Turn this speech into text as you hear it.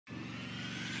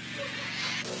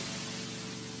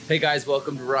Hey guys,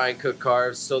 welcome to Ryan Cook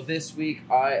Carves. So this week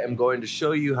I am going to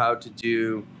show you how to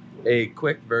do a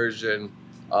quick version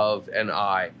of an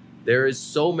eye. There is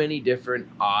so many different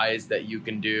eyes that you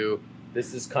can do.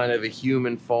 This is kind of a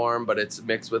human form, but it's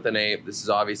mixed with an ape. This is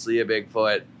obviously a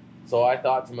Bigfoot. So I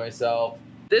thought to myself,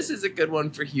 this is a good one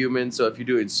for humans. So if you're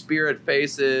doing spirit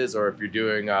faces, or if you're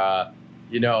doing,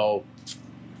 you know,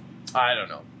 I don't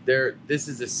know. This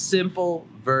is a simple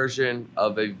version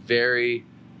of a very,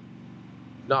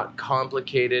 not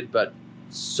complicated, but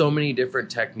so many different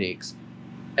techniques.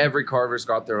 Every carver's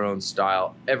got their own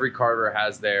style. Every carver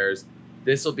has theirs.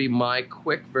 This will be my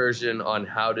quick version on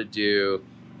how to do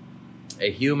a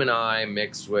human eye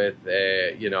mixed with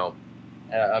a, you know,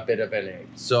 a bit of an ape.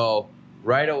 So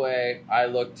right away, I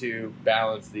look to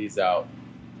balance these out.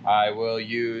 I will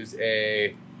use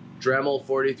a Dremel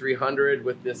 4300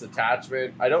 with this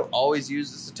attachment. I don't always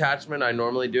use this attachment. I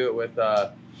normally do it with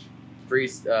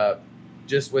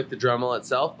just with the Dremel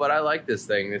itself, but I like this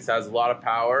thing. This has a lot of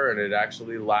power and it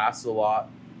actually lasts a lot.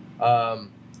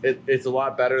 It's a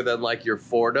lot better than like your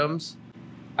Fordhams.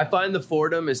 I find the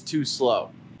Fordham is too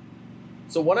slow.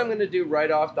 So what I'm gonna do right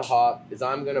off the hop is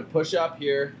I'm gonna push up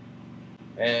here,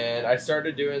 and I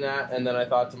started doing that, and then I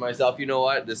thought to myself, you know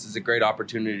what? This is a great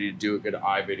opportunity to do a good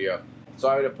eye video. So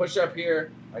I'm gonna push up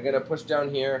here, I'm gonna push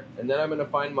down here, and then I'm gonna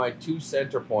find my 2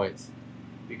 center points.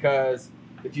 Because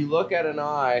if you look at an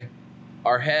eye,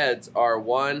 our heads are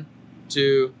 1,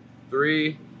 2,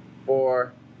 3,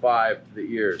 4, 5 to the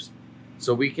ears.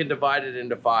 So we can divide it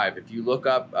into 5. If you look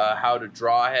up how to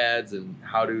draw heads and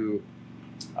how to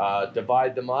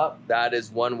divide them up, that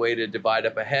is one way to divide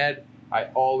up a head. I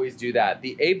always do that.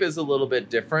 The ape is a little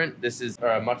bit different. This is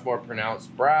a much more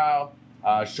pronounced brow,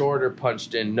 shorter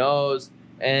punched in nose.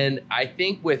 And I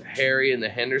think with Harry and the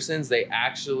Hendersons, they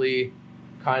actually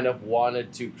kind of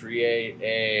wanted to create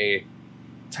a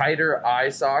tighter eye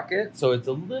socket. So it's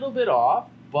a little bit off,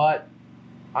 but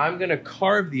I'm gonna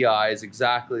carve the eyes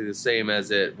exactly the same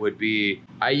as it would be.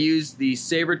 I use the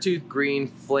saburrtooth green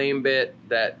flame bit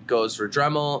that goes for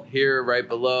Dremel. Here right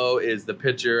below is the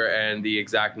picture and the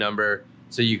exact number,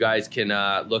 so you guys can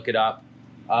look it up.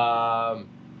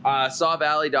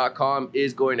 Sawvalley.com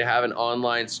is going to have an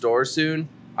online store soon.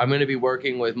 I'm gonna be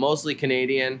working with mostly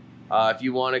Canadian. If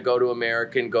you wanna go to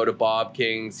American, go to Bob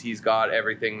King's. He's got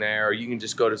everything there, or you can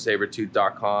just go to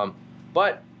saburrtooth.com.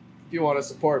 But if you want to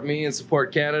support me and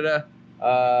support Canada,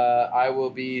 I will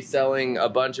be selling a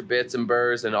bunch of bits and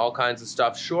burrs and all kinds of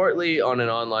stuff shortly on an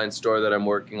online store that I'm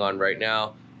working on right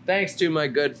now. Thanks to my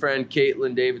good friend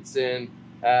Caitlin Davidson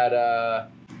at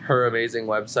her amazing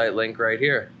website link right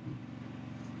here.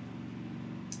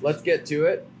 Let's get to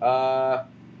it.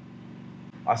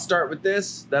 I'll start with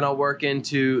this, then I'll work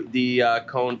into the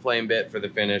cone flame bit for the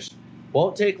finish.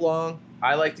 Won't take long.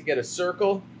 I like to get a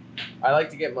circle. I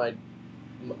like to get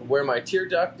where my tear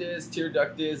duct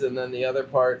is, and then the other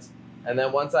parts. And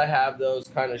then once I have those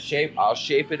kind of shaped, I'll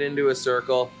shape it into a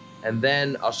circle, and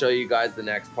then I'll show you guys the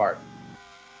next part.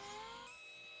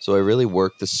 So I really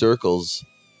work the circles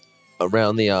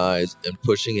around the eyes and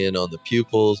pushing in on the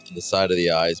pupils and the side of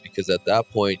the eyes, because at that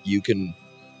point you can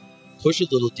push a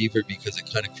little deeper because it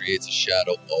kind of creates a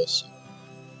shadow also.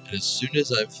 And as soon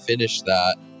as I've finished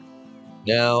that,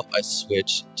 now I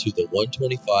switch to the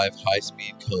 125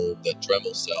 high-speed cone that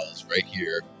Dremel sells right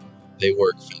here. They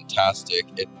work fantastic.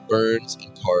 It burns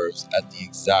and carves at the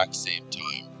exact same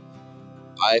time.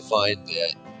 I find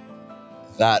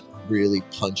that really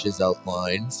punches out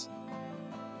lines.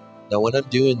 Now when I'm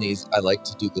doing these, I like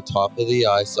to do the top of the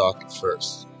eye socket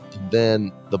first, and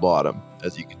then the bottom,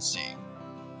 as you can see.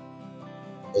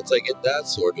 Once I get that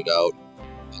sorted out,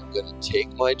 I'm going to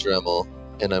take my Dremel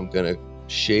and I'm going to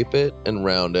shape it and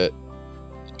round it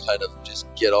and kind of just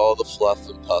get all the fluff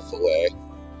and puff away.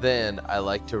 Then I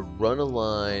like to run a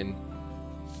line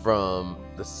from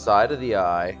the side of the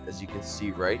eye, as you can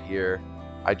see right here.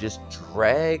 I just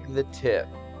drag the tip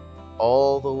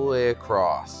all the way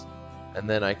across, and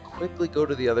then I quickly go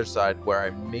to the other side where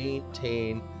I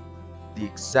maintain the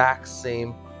exact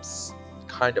same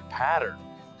kind of pattern,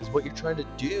 because what you're trying to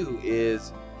do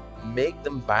is make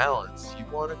them balance. You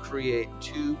want to create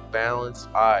 2 balanced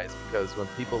eyes, because when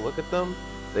people look at them,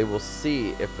 they will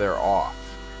see if they're off.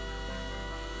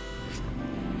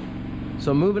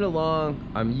 So moving along,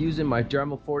 I'm using my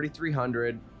Dremel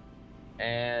 4300,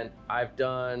 and I've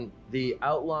done the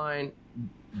outline.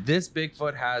 This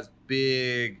Bigfoot has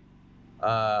big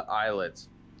eyelids.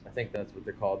 I think that's what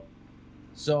they're called.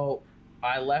 So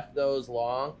I left those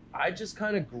long. I just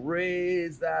kind of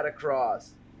graze that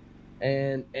across.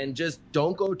 And just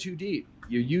don't go too deep.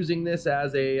 You're using this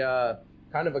as a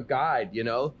kind of a guide, you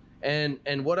know.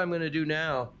 And what I'm going to do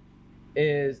now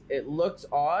is it looks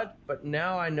odd, but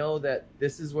now I know that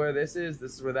this is where this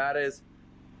is where that is,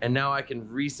 and now I can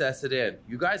recess it in.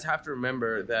 You guys have to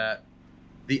remember that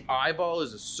the eyeball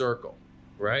is a circle,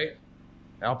 right?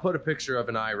 I'll put a picture of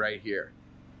an eye right here.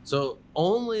 So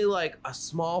only like a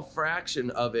small fraction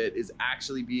of it is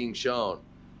actually being shown.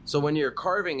 So when you're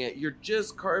carving it, you're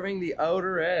just carving the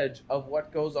outer edge of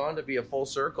what goes on to be a full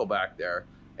circle back there.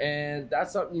 And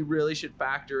that's something you really should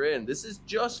factor in. This is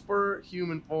just for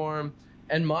human form.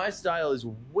 And my style is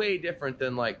way different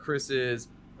than like Chris's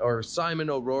or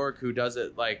Simon O'Rourke, who does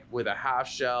it like with a half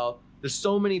shell. There's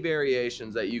so many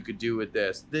variations that you could do with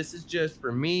this. This is just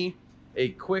for me, a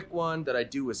quick one that I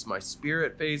do with my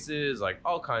spirit faces, like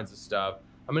all kinds of stuff.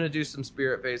 I'm gonna do some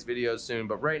spirit face videos soon,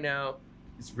 but right now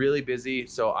it's really busy,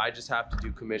 so I just have to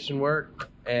do commission work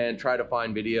and try to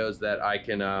find videos that I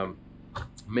can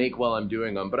make while I'm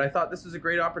doing them. But I thought this was a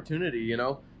great opportunity, you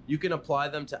know? You can apply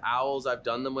them to owls. I've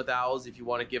done them with owls. If you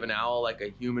want to give an owl like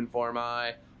a human form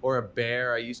eye, or a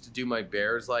bear. I used to do my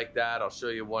bears like that. I'll show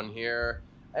you one here.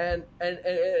 And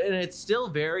it's still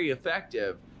very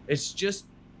effective. It's just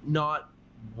not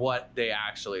what they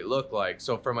actually look like.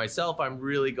 So for myself, I'm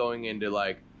really going into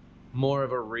like more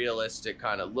of a realistic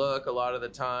kind of look a lot of the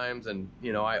times, and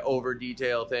you know, I over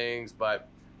detail things, but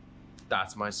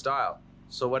that's my style.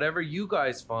 So whatever you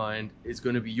guys find is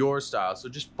going to be your style. So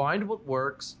just find what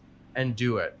works and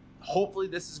do it. Hopefully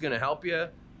this is going to help you.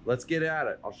 Let's get at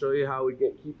it. I'll show you how we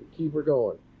keep her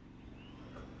going.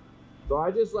 So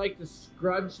I just like to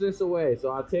scrunch this away.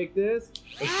 So I'll take this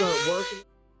and start working.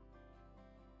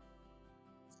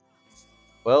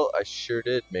 Well, I sure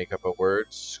did make up a word,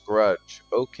 scrunch.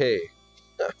 Okay,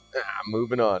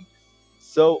 moving on.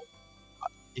 So,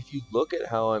 if you look at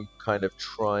how I'm kind of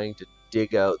trying to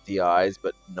dig out the eyes,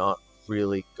 but not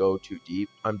really go too deep,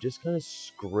 I'm just kind of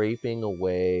scraping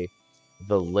away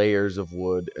the layers of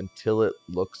wood until it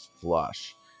looks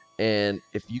flush. And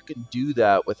if you can do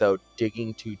that without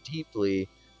digging too deeply,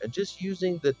 and just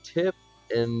using the tip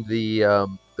and the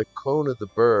cone of the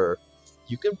burr,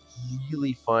 you can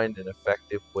really find an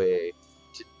effective way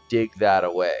to dig that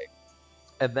away.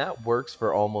 And that works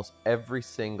for almost every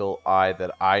single eye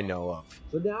that I know of.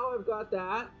 So now I've got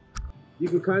that. You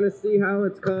can kind of see how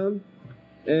it's come.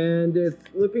 And it's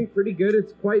looking pretty good.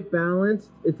 It's quite balanced.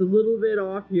 It's a little bit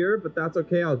off here, but that's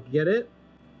okay. I'll get it.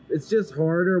 It's just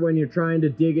harder when you're trying to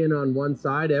dig in on one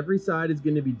side. Every side is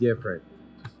going to be different.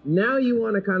 Now you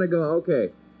want to kind of go, okay,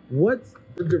 what's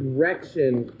the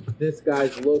direction this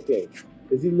guy's looking?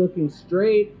 Is he looking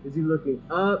straight? Is he looking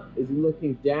up? Is he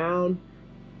looking down?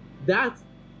 That's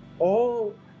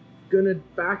all going to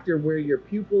factor where your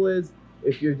pupil is.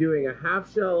 If you're doing a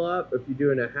half shell up, if you're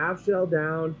doing a half shell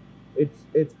down,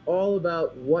 it's all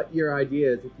about what your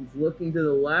idea is. If he's looking to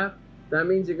the left, that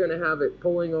means you're going to have it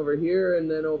pulling over here and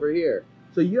then over here.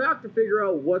 So you have to figure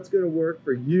out what's going to work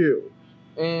for you.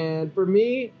 And for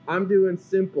me, I'm doing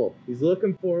simple. He's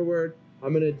looking forward.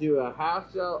 I'm going to do a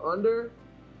half shell under,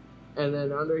 and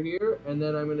then under here, and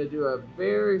then I'm going to do a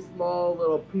very small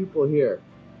little pupil here.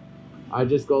 I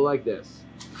just go like this.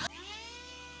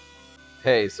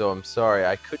 Hey, so I'm sorry,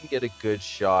 I couldn't get a good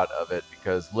shot of it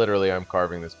because literally I'm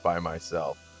carving this by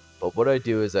myself. But what I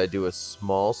do is I do a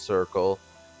small circle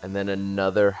and then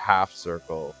another half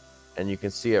circle. And you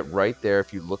can see it right there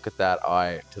if you look at that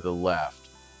eye to the left.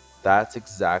 That's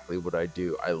exactly what I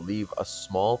do. I leave a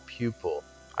small pupil.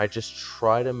 I just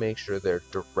try to make sure they're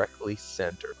directly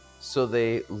centered, so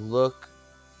they look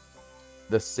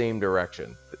the same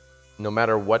direction. No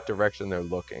matter what direction they're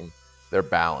looking, they're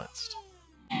balanced.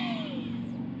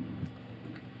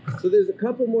 So there's a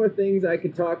couple more things I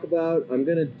could talk about. I'm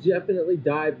going to definitely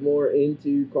dive more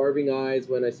into carving eyes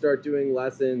when I start doing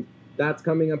lessons. That's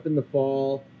coming up in the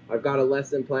fall. I've got a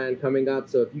lesson plan coming up.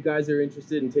 So if you guys are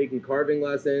interested in taking carving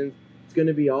lessons, it's going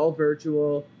to be all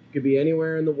virtual. It could be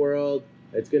anywhere in the world.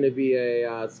 It's going to be a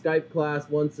Skype class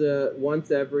once a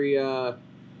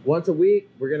week.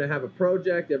 We're going to have a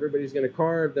project. Everybody's going to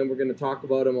carve. Then we're going to talk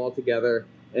about them all together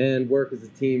and work as a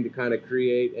team to kind of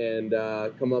create and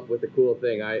come up with a cool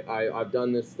thing. I've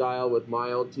done this style with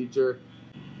my old teacher,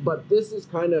 but this is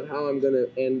kind of how I'm going to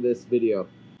end this video.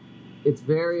 It's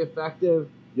very effective.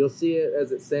 You'll see it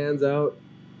as it stands out.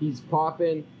 He's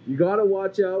popping. You got to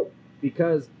watch out,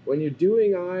 because when you're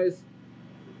doing eyes,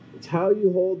 it's how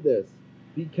you hold this.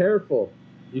 Be careful.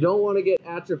 You don't want to get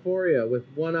atrophoria with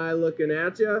one eye looking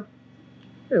at you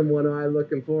and one eye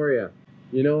looking for you.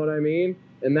 You know what I mean?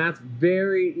 And that's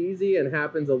very easy and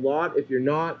happens a lot if you're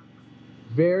not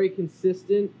very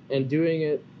consistent and doing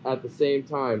it at the same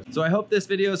time. So I hope this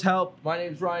video has helped. My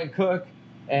name's Ryan Cook,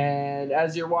 and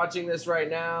as you're watching this right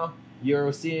now,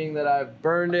 You're seeing that I've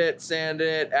burned it, sanded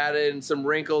it, added in some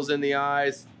wrinkles in the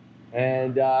eyes,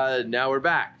 and now we're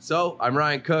back. So I'm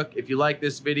Ryan Cook. If you like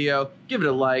this video, give it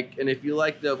a like, and if you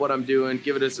like what I'm doing,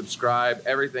 give it a subscribe.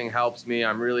 Everything helps me.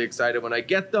 I'm really excited when I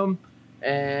get them.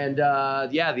 And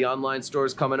yeah, the online store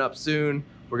is coming up soon.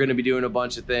 We're gonna be doing a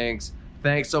bunch of things.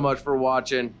 Thanks so much for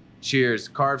watching. Cheers.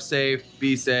 Carve safe,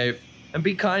 be safe, and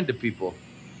be kind to people.